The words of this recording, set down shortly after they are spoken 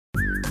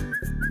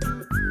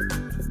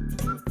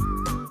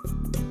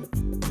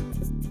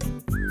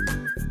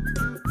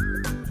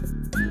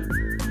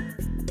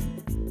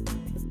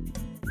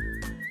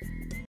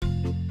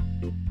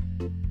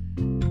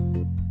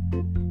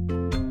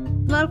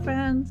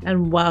friends,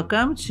 and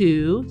welcome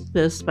to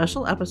this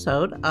special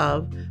episode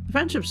of the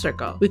Friendship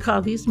Circle. We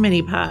call these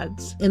mini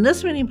pods. In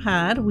this mini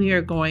pod, we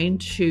are going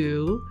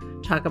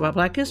to talk about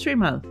Black History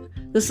Month.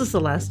 This is the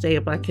last day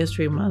of Black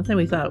History Month, and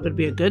we thought it would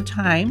be a good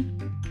time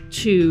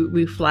to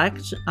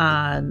reflect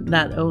on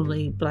not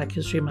only Black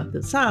History Month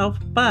itself,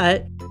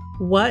 but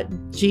what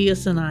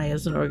GSNI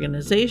as an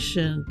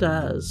organization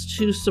does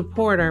to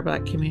support our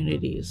Black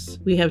communities.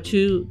 We have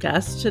two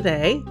guests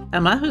today,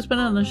 Emma, who's been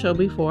on the show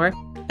before,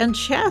 and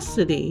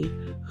Chastity,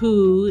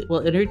 who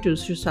will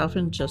introduce herself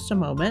in just a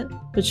moment,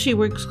 but she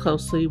works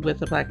closely with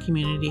the Black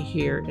community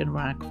here in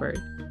Rockford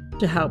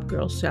to help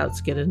Girl Scouts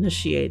get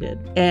initiated.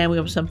 And we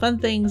have some fun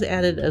things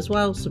added as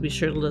well, so be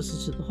sure to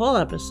listen to the whole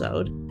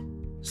episode.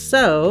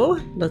 So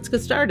let's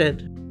get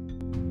started.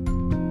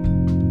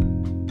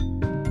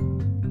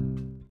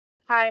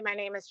 Hi, my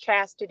name is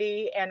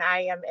Chastity, and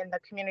I am in the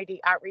Community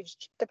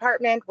Outreach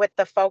Department with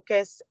the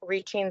focus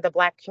reaching the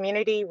Black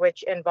community,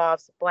 which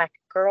involves Black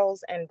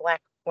girls and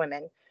Black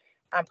women.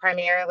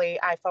 Primarily,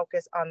 I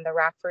focus on the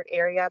Rockford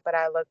area, but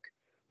I look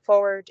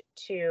forward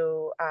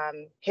to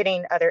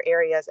hitting other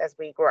areas as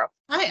we grow.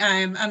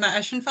 Hi, I'm Emma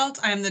Eschenfeld.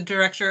 I'm the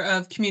Director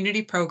of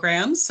Community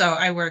Programs. So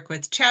I work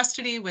with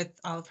Chastity with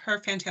all of her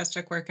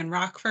fantastic work in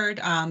Rockford.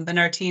 But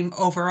our team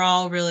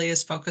overall really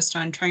is focused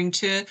on trying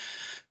to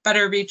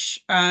better reach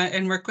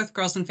and work with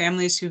girls and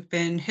families who've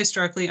been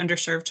historically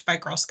underserved by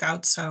Girl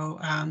Scouts. So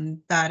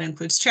that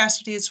includes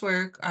Chastity's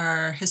work,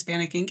 our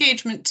Hispanic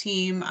engagement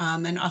team,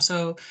 and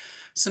also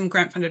some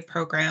grant-funded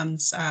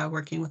programs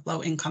working with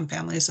low-income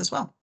families as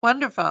well.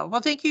 Wonderful.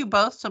 Well, thank you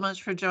both so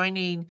much for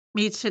joining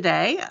me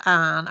today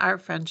on our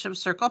Friendship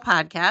Circle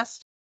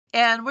podcast.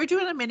 And we're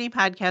doing a mini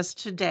podcast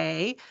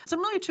today,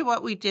 similar to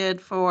what we did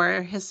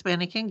for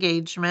Hispanic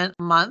Engagement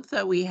Month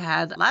that we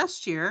had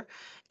last year.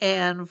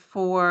 And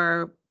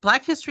for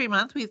Black History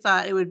Month, we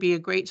thought it would be a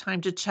great time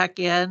to check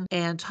in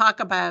and talk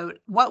about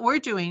what we're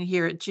doing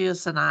here at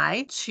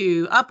GSNI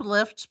to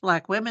uplift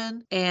Black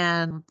women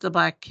and the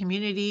Black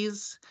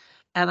communities.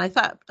 And I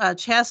thought,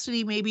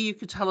 Chastity, maybe you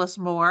could tell us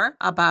more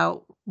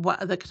about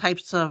what the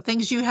types of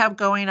things you have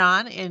going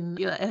on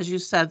in, as you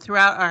said,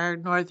 throughout our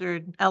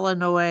Northern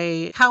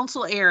Illinois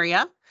Council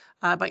area.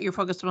 But you're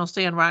focused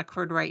mostly on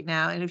Rockford right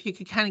now. And if you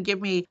could kind of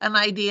give me an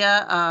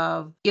idea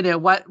of,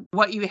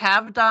 what you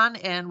have done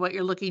and what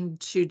you're looking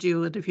to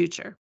do in the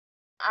future.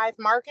 I've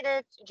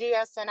marketed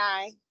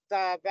GSNI,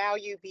 the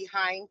value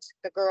behind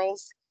the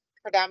girls,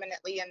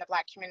 predominantly in the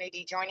Black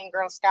community, joining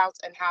Girl Scouts,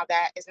 and how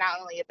that is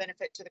not only a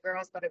benefit to the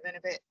girls, but a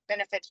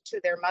benefit to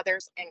their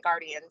mothers and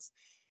guardians.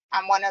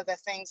 One of the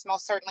things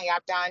most certainly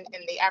I've done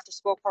in the after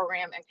school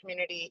program and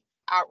community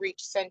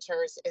outreach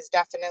centers is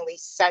definitely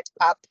set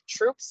up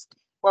troops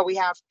where we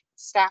have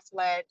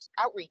staff-led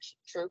outreach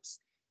troops,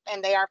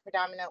 and they are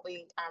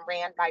predominantly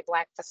ran by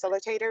Black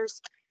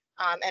facilitators,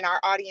 and our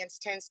audience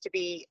tends to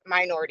be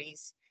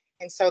minorities.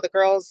 And so the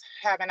girls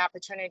have an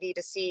opportunity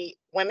to see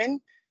women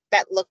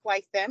that look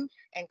like them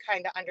and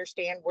kind of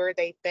understand where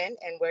they've been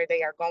and where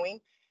they are going.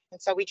 And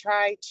so we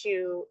try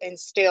to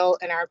instill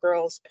in our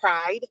girls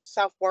pride,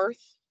 self-worth,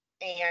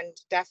 and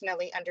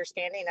definitely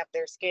understanding of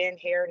their skin,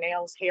 hair,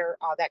 nails, hair,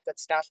 all that good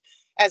stuff,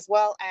 as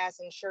well as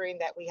ensuring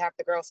that we have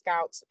the Girl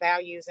Scouts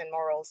values and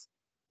morals,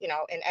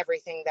 in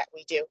everything that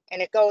we do.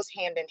 And it goes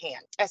hand in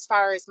hand. As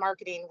far as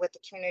marketing with the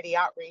community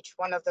outreach,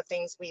 one of the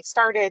things we've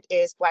started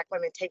is Black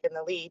Women Taking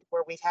the Lead,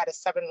 where we've had a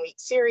 7-week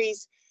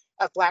series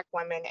of Black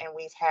women, and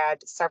we've had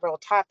several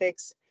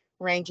topics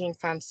ranging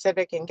from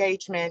civic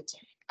engagement,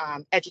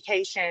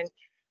 education,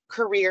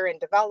 career and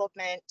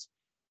development,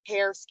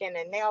 hair, skin,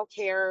 and nail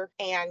care,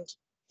 and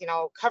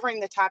covering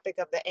the topic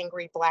of the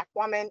angry Black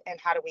woman and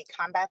how do we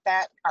combat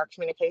that, our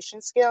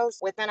communication skills.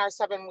 Within our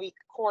 7-week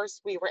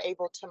course, we were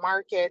able to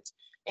market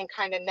and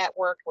kind of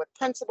network with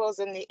principals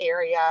in the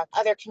area,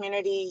 other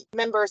community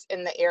members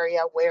in the area,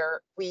 where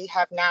we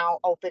have now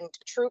opened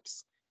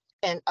troops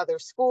in other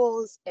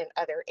schools, in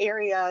other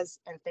areas,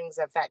 and things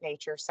of that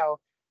nature. So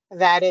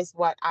that is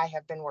what I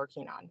have been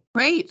working on.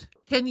 Great.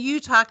 Can you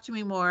talk to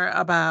me more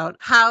about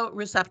how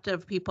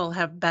receptive people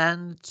have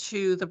been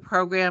to the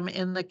program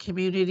in the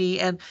community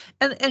and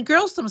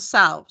girls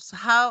themselves?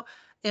 How,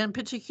 in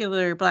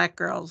particular, Black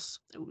girls,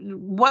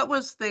 what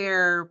was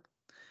their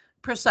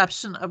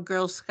perception of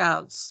Girl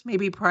Scouts,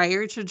 maybe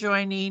prior to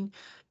joining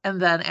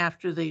and then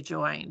after they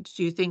joined?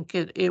 Do you think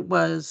it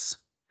was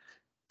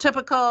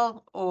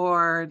typical,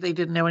 or they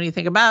didn't know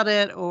anything about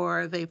it,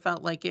 or they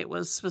felt like it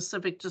was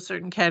specific to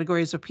certain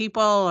categories of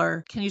people?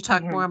 Or can you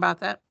talk more about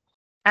that?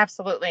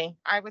 Absolutely.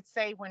 I would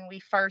say when we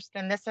first,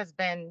 and this has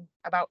been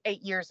about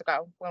 8 years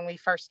ago, when we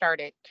first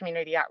started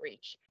community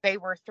outreach, they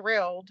were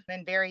thrilled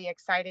and very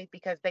excited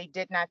because they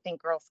did not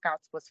think Girl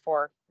Scouts was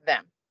for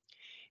them.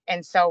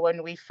 And so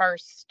when we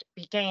first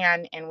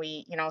began and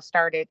we,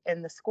 started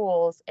in the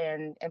schools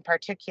and in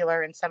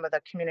particular in some of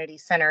the community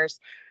centers,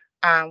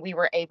 we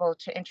were able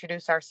to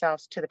introduce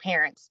ourselves to the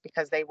parents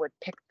because they would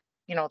pick,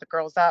 the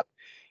girls up.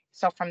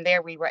 So from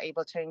there, we were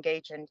able to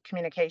engage in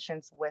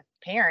communications with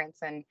parents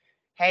and,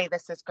 hey,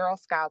 this is Girl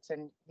Scouts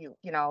and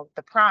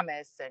the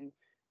promise and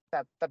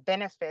the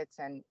benefits,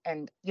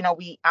 and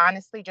we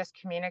honestly just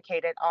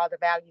communicated all the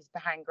values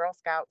behind Girl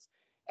Scouts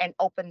and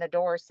opened the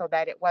doors so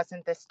that it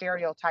wasn't the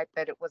stereotype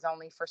that it was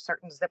only for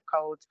certain zip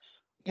codes,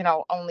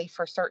 only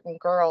for certain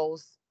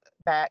girls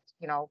that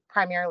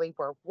primarily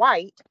were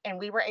white. And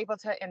we were able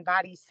to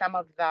embody some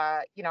of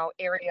the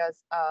areas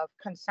of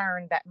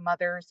concern that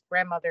mothers,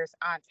 grandmothers,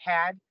 aunts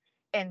had,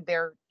 and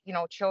their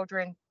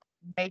children,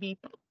 maybe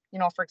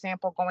for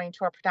example, going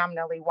to a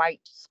predominantly white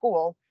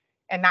school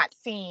and not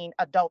seeing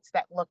adults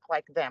that look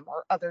like them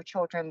or other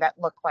children that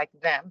look like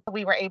them.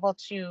 We were able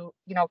to,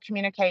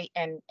 communicate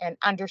and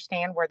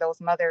understand where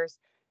those mothers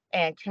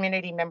and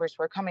community members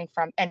were coming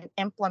from and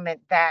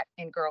implement that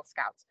in Girl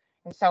Scouts.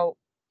 And so,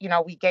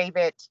 we gave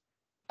it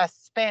a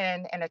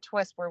spin and a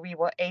twist where we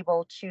were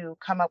able to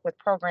come up with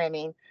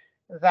programming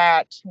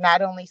that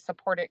not only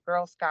supported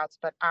Girl Scouts,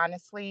 but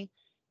honestly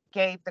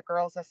gave the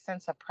girls a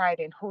sense of pride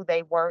in who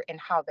they were and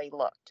how they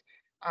looked.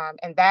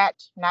 And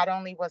that not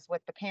only was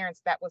with the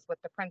parents, that was with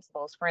the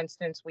principals. For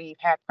instance, we've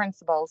had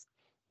principals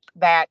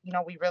that,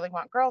 we really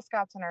want Girl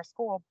Scouts in our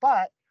school,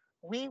 but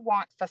we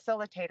want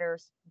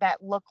facilitators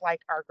that look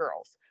like our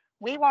girls.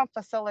 We want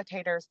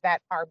facilitators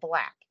that are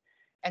Black.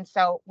 And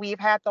so we've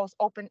had those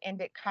open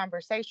ended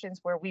conversations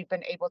where we've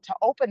been able to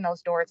open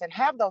those doors and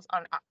have those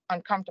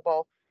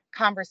uncomfortable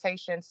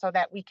conversations so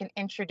that we can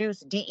introduce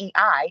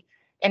DEI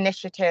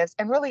initiatives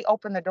and really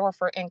open the door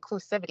for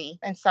inclusivity.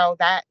 And so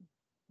that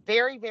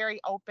very, very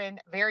open,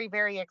 very,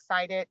 very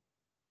excited.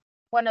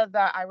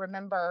 I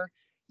remember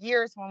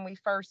years when we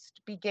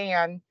first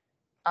began,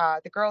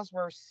 the girls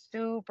were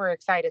super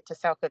excited to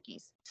sell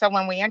cookies. So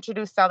when we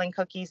introduced selling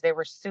cookies, they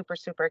were super,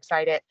 super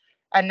excited.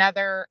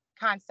 Another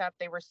concept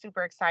they were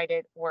super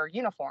excited were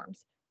uniforms.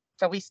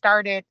 So we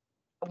started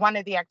one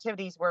of the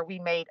activities where we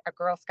made a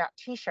Girl Scout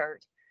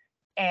t-shirt,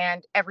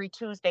 and every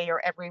Tuesday or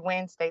every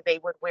Wednesday they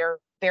would wear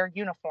their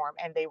uniform,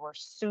 and they were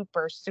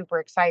super, super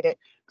excited.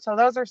 So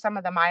those are some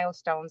of the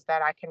milestones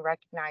that I can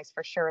recognize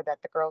for sure that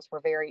the girls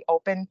were very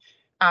open.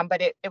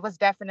 But it was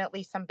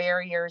definitely some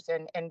barriers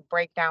and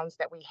breakdowns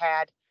that we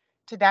had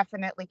to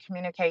definitely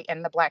communicate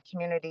in the Black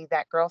community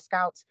that Girl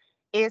Scouts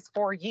is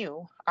for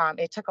you.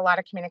 It took a lot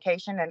of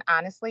communication, and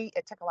honestly,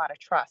 it took a lot of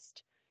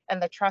trust.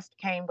 And the trust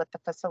came with the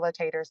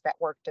facilitators that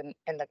worked in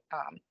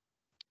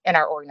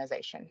our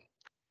organization.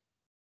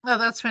 Oh,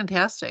 that's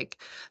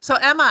fantastic. So,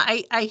 Emma,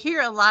 I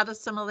hear a lot of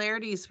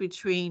similarities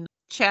between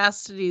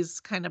Chastity's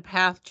kind of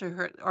path to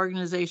her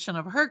organization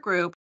of her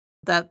group,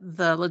 that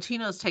the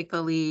Latinos take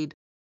the lead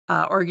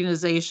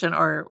organization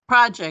or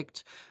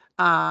project.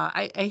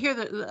 I hear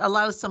that a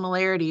lot of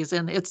similarities,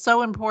 and it's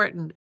so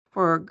important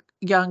for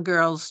young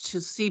girls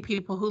to see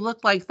people who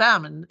look like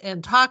them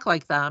and talk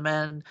like them,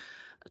 and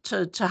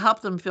to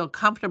help them feel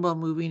comfortable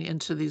moving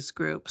into these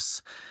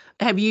groups.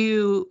 Can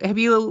you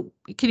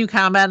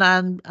comment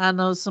on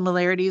those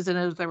similarities, and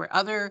if there were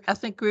other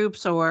ethnic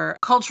groups or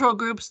cultural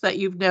groups that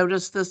you've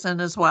noticed this in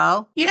as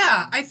well?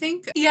 Yeah, I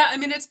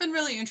mean, it's been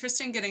really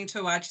interesting getting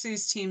to watch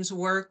these teams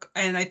work.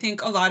 And I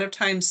think a lot of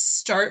times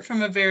start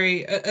from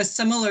a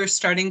similar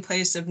starting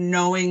place of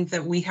knowing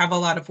that we have a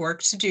lot of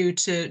work to do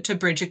to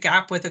bridge a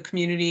gap with a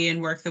community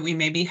and work that we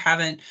maybe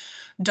haven't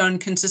done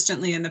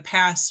consistently in the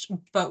past,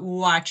 but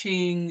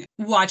watching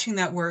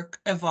that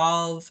work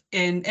evolve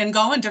and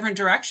go in different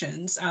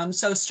directions.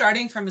 So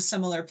starting from a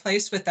similar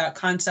place with that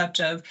concept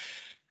of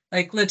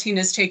like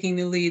Latinas taking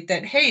the lead,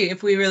 that, hey,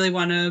 if we really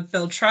want to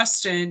build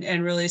trust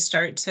and really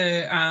start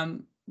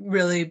to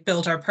really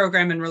build our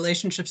program and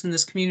relationships in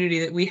this community,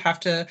 that we have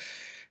to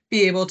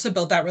be able to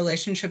build that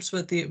relationship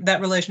with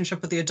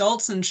the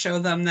adults and show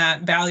them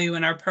that value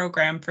in our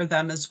program for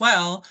them as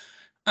well.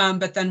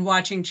 But then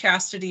watching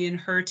Chastity and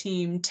her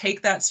team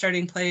take that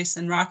starting place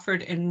in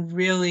Rockford and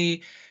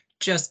really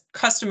just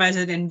customize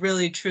it and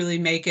really truly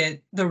make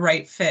it the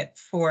right fit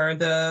for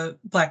the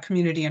Black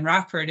community in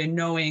Rockford, and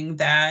knowing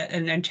that,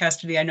 and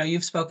Chastity, I know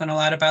you've spoken a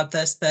lot about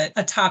this, that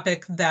a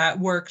topic that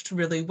worked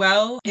really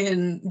well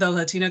in the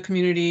Latino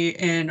community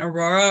in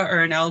Aurora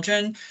or in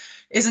Elgin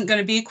isn't going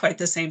to be quite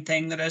the same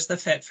thing that is the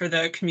fit for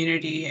the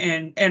community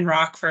in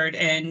Rockford,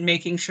 and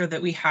making sure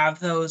that we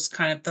have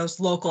those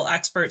local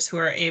experts who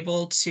are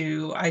able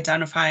to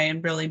identify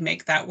and really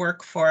make that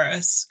work for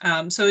us.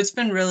 So it's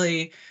been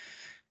really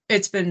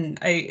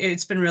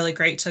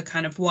great to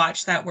kind of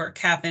watch that work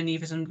happen,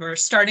 even we're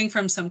starting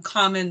from some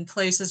common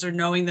places or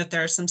knowing that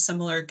there are some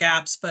similar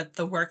gaps, but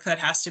the work that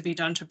has to be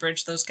done to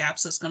bridge those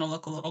gaps is going to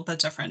look a little bit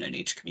different in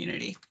each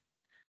community.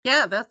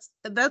 Yeah,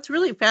 that's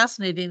really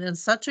fascinating and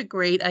such a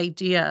great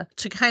idea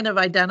to kind of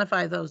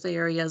identify those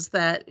areas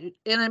and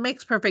it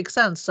makes perfect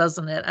sense,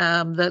 doesn't it?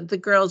 That the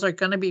girls are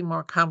going to be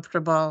more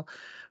comfortable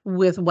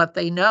with what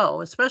they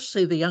know,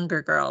 especially the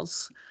younger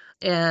girls.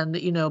 And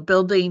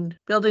building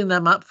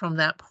them up from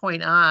that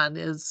point on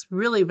is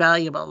really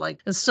valuable. Like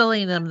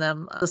instilling in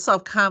them the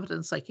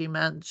self-confidence, like you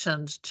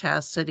mentioned,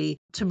 Chastity,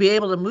 to be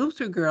able to move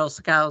through Girl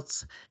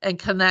Scouts and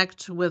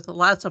connect with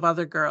lots of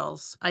other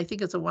girls. I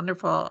think it's a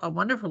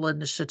wonderful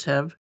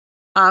initiative.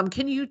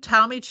 Can you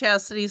tell me,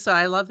 Chastity? So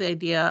I love the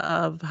idea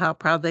of how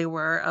proud they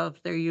were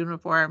of their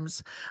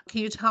uniforms.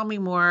 Can you tell me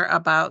more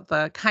about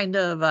the kind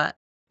of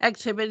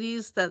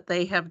activities that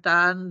they have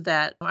done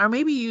that are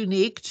maybe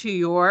unique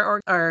to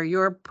or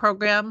your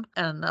program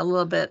and a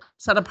little bit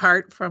set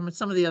apart from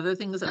some of the other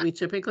things that we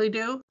typically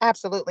do?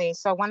 Absolutely.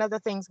 So one of the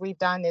things we've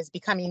done is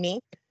Become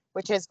Unique,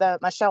 which is the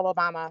Michelle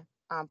Obama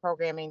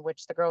programming,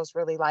 which the girls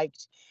really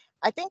liked.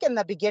 I think in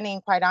the beginning,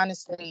 quite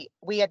honestly,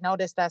 we had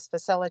noticed as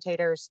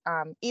facilitators,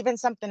 even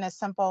something as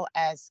simple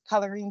as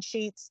coloring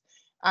sheets.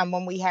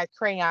 When we had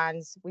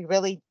crayons, we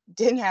really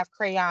didn't have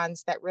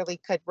crayons that really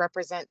could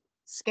represent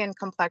skin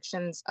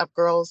complexions of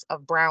girls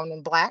of brown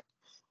and black.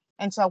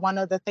 And so one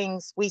of the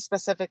things we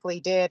specifically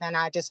did, and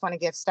I just want to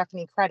give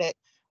Stephanie credit,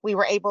 we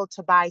were able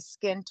to buy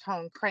skin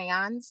tone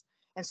crayons.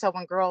 And so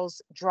when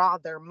girls draw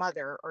their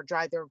mother or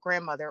draw their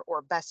grandmother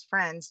or best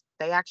friends,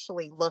 they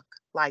actually look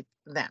like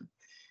them.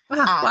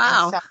 Ah,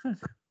 And wow. so,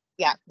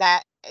 yeah,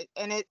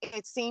 and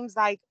it seems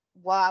like,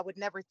 well, I would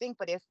never think,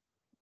 but if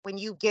when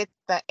you get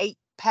the 8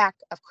 pack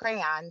of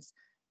crayons,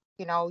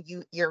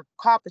 you're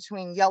caught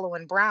between yellow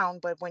and brown,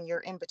 but when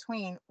you're in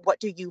between, what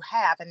do you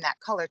have in that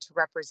color to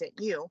represent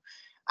you?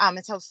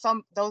 And so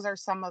those are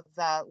some of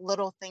the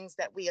little things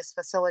that we as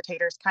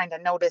facilitators kind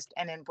of noticed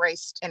and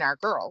embraced in our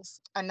girls.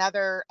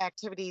 Another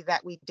activity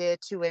that we did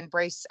to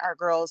embrace our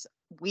girls,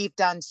 we've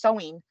done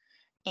sewing,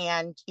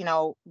 and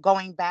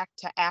going back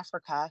to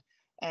Africa,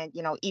 and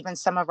even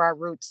some of our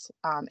roots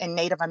in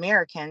Native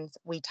Americans,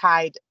 we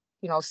tied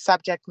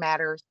subject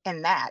matter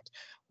in that.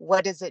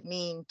 What does it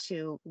mean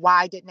to,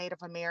 why did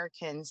Native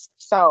Americans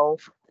sew?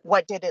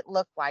 What did it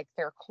look like?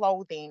 Their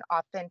clothing,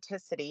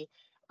 authenticity.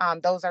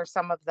 Those are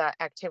some of the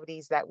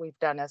activities that we've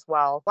done as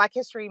well. Black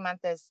History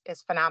Month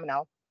is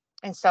phenomenal.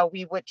 And so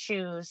we would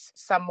choose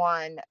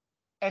someone,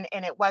 and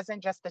it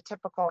wasn't just the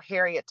typical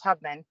Harriet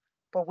Tubman,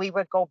 but we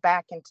would go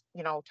back and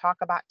talk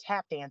about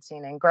tap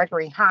dancing and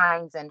Gregory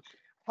Hines and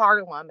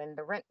Harlem and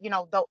the rent.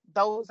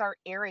 Those are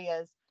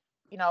areas.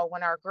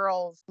 When our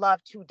girls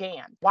love to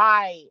dance,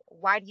 why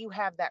do you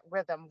have that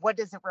rhythm? What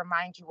does it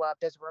remind you of?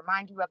 Does it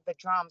remind you of the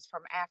drums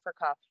from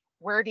Africa?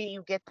 Where do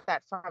you get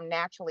that from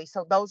naturally?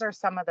 So those are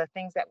some of the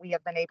things that we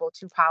have been able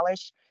to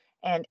polish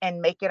and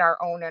make it our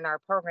own in our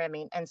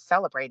programming and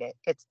celebrate it.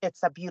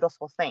 It's a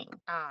beautiful thing.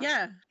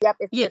 Yeah. Yep,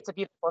 Yeah. it's a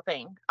beautiful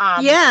thing.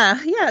 Yeah,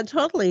 yeah, it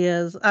totally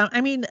is. I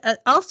mean,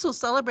 also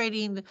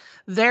celebrating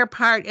their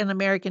part in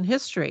American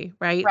history,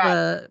 right?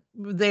 Right.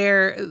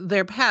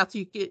 Their path.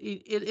 It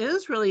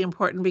is really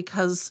important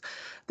because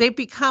they've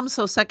become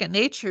so second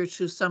nature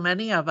to so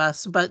many of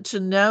us. But to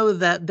know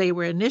that they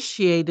were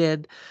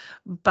initiated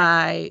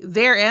by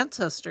their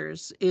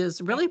ancestors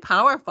is really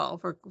powerful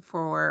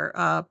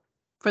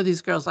for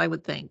these girls, I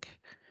would think.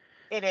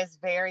 It is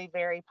very,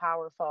 very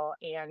powerful.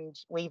 And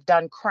we've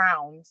done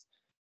crowns.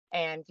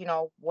 And,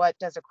 what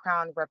does a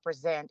crown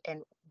represent?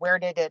 And where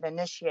did it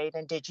initiate?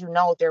 And did you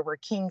know there were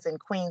kings and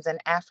queens in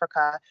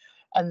Africa?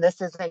 And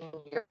this is in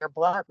your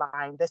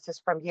bloodline. This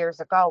is from years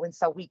ago. And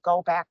so we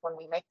go back when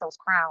we make those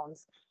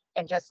crowns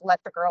and just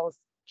let the girls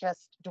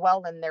just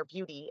dwell in their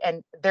beauty.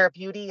 And their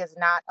beauty is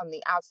not on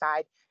the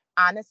outside.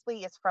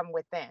 Honestly, it's from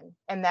within.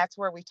 And that's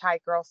where we tie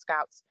Girl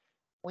Scouts.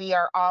 We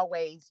are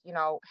always,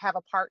 have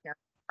a partner.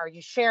 Are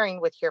you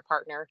sharing with your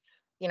partner?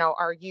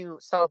 Are you,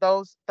 so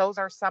those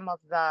are some of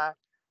the,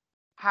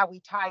 how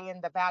we tie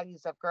in the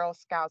values of Girl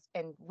Scouts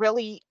and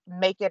really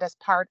make it as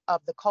part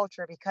of the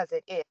culture, because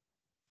it is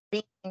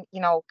being,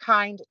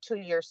 kind to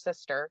your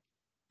sister,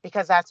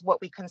 because that's what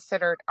we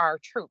considered our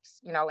troops,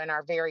 in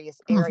our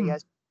various Mhm.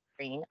 areas.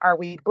 Are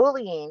we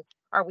bullying?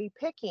 Are we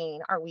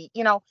picking? Are we,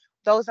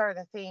 those are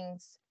the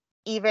things,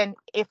 even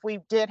if we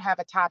did have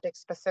a topic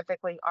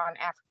specifically on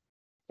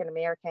African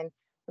American,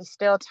 we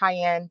still tie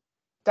in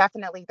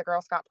definitely the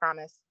Girl Scout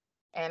promise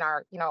and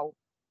our,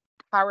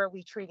 how are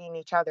we treating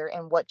each other,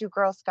 and what do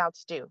Girl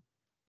Scouts do?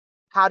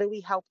 How do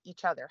we help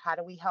each other? How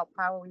do we help?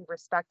 How are we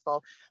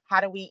respectful? How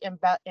do we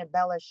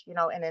embellish,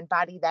 and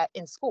embody that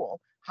in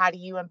school? How do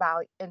you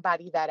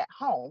embody that at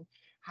home?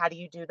 How do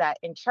you do that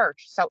in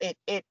church? So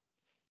it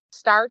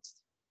starts,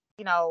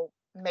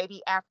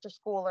 maybe after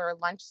school or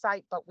lunch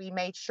site, but we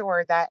made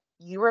sure that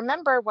you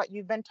remember what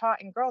you've been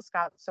taught in Girl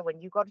Scouts. So when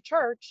you go to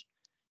church,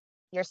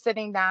 you're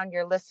sitting down,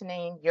 you're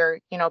listening, you're,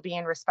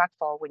 being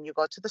respectful. When you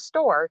go to the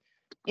store,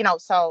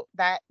 so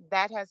that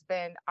has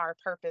been our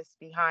purpose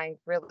behind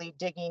really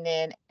digging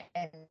in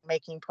and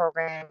making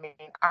programming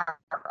our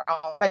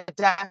own. But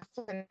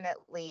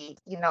definitely,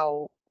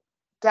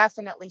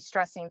 definitely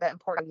stressing the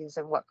importance of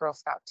using what Girl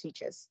Scout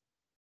teaches.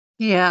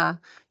 Yeah.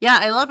 Yeah,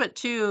 I love it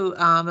too.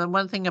 And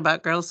one thing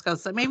about Girl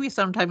Scouts that maybe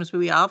sometimes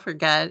we all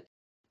forget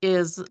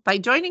is by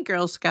joining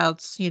Girl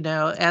Scouts,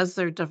 as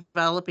they're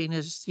developing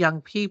as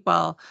young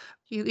people,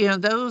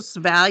 those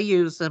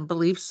values and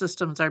belief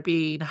systems are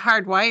being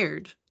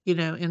hardwired,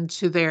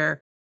 into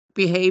their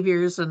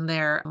behaviors and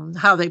their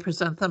how they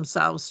present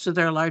themselves to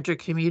their larger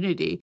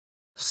community.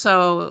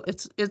 So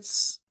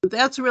it's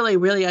that's really,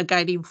 really a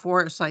guiding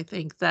force, I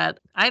think, that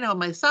I know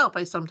myself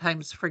I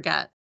sometimes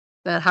forget.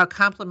 that how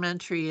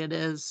complementary it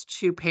is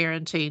to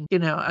parenting.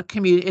 A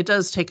community, it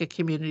does take a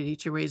community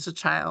to raise a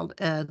child,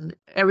 and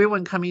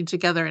everyone coming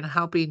together and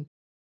helping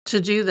to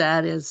do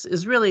that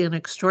is really an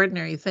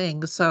extraordinary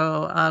thing.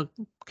 So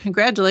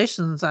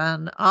congratulations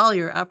on all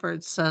your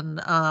efforts and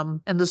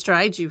the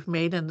strides you've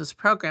made in this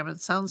program.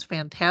 It sounds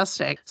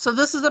fantastic. So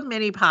this is a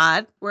mini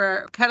pod.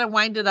 We're kind of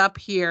winded up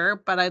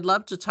here, but I'd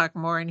love to talk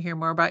more and hear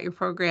more about your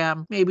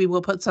program. Maybe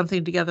we'll put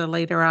something together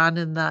later on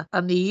in the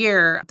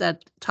year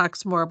that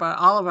talks more about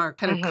all of our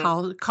kind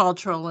of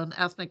cultural and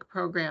ethnic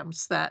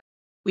programs that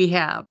we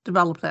have.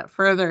 Develop that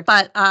further.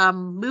 But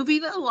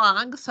moving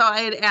along, so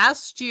I had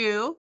asked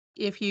you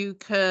if you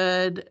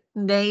could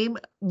name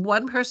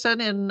one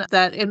person and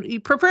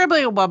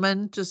preferably a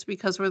woman, just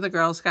because we're the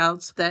Girl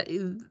Scouts,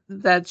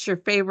 that's your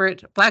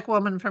favorite Black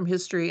woman from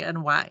history,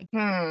 and why.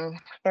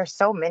 There's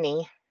so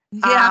many.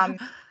 Yeah.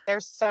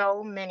 There's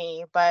so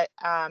many, but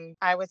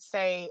I would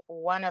say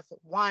one of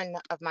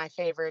my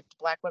favorite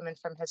Black women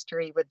from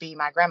history would be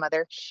my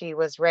grandmother. She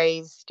was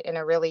raised in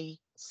a really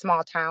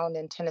small town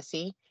in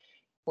Tennessee,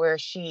 where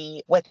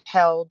she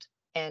withheld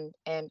and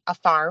a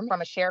farm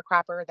from a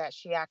sharecropper that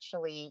she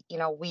actually,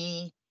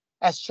 we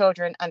as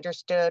children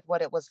understood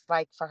what it was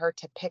like for her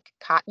to pick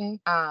cotton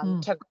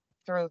to go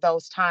through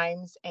those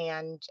times.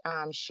 And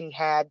she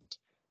had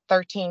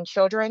 13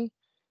 children.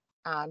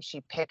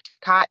 She picked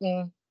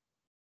cotton.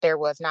 There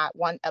was not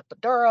one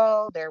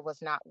epidural. There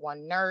was not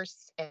one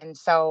nurse. And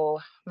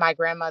so my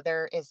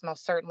grandmother is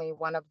most certainly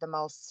one of the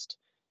most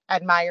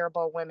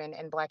admirable women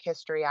in Black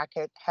history I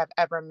could have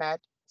ever met.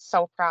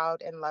 So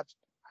proud and loved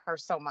her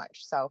so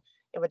much. So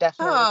it would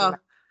definitely be Oh,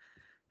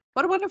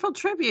 what a wonderful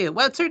tribute.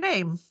 What's her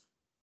name?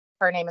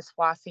 her name is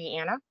Flossie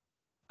Anna.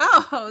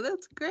 Oh,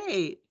 that's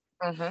great.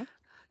 Mm-hmm.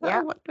 Oh,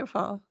 Yeah.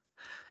 wonderful.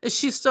 Is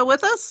she still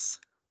with us?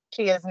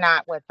 She is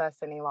not with us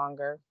any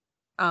longer.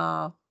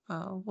 Oh,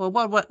 well,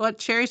 what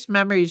cherished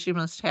memories you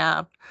must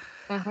have.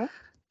 Mm-hmm.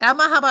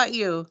 Emma, how about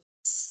you?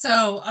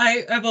 So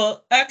I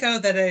will echo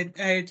that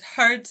it's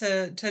hard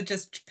to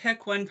just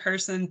pick one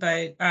person,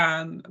 but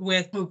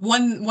with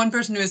one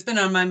person who has been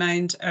on my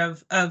mind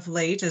of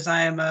late, as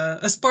I am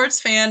a sports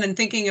fan and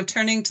thinking of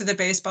turning to the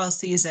baseball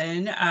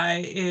season,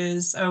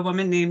 is a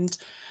woman named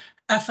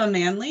Effa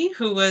Manley,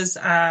 who was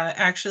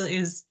actually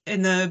is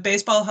in the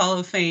Baseball Hall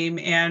of Fame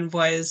and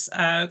was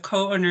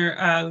co-owner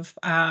of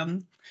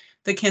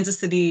the Kansas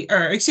City,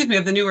 or excuse me,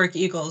 of the Newark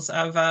Eagles,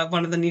 of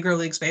one of the Negro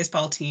Leagues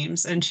baseball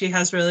teams. And she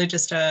has really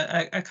just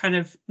a kind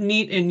of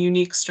neat and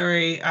unique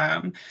story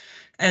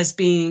as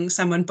being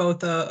someone,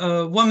 both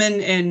a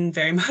woman in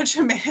very much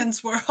a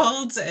man's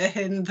world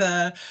in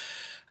the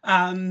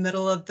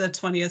middle of the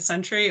 20th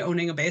century,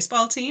 owning a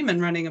baseball team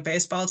and running a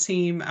baseball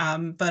team,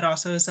 but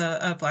also as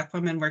a Black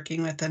woman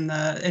working within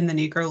in the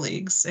Negro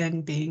Leagues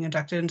and being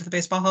inducted into the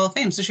Baseball Hall of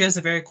Fame. So she has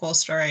a very cool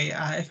story.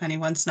 If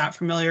anyone's not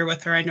familiar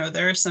with her, I know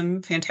there are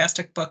some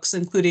fantastic books,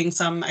 including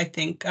some, I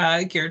think,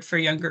 geared for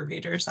younger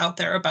readers out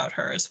there about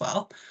her as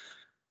well.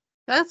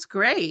 That's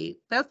great.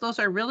 Those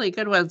are really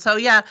good ones. So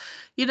yeah,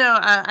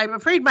 I'm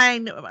afraid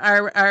mine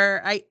are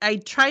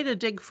I try to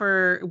dig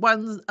for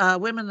ones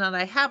women that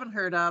I haven't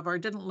heard of or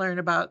didn't learn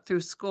about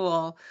through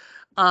school.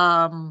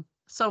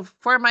 So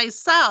for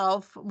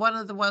myself, one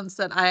of the ones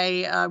that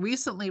I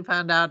recently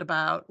found out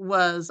about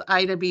was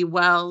Ida B.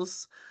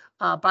 Wells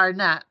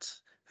Barnett,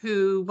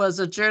 who was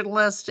a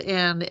journalist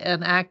and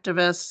an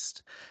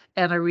activist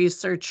and a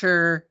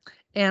researcher,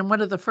 and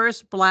one of the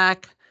first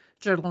Black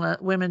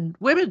women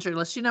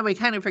journalists. We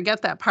kind of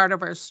forget that part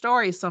of our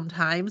story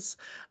sometimes,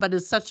 but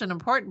it's such an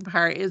important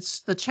part. It's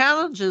the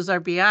challenges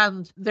are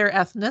beyond their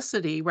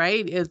ethnicity,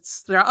 right?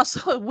 They're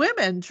also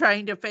women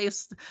trying to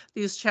face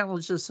these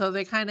challenges, so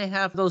they kind of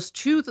have those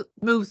two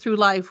move through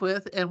life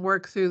with and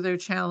work through their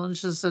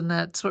challenges, and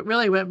that's what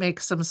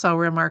makes them so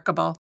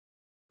remarkable.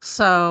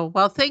 So,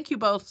 well, thank you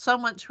both so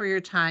much for your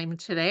time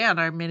today on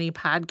our mini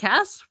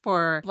podcast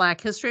for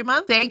Black History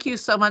Month. Thank you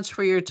so much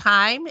for your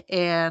time.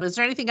 And is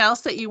there anything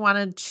else that you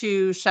wanted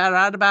to shout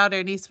out about,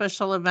 any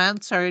special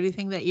events or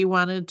anything that you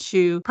wanted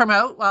to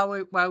promote while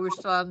we're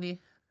still on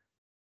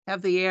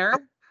have the air?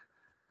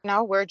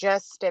 No, we're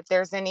just, if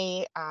there's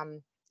any,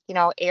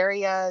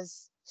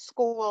 areas,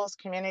 schools,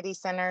 community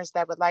centers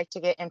that would like to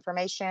get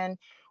information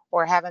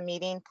or have a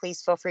meeting,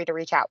 please feel free to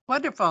reach out.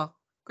 Wonderful.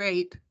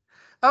 Great.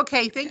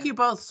 Okay. Thank you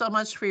both so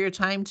much for your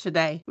time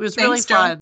today. It was really Thanks, Joe. fun.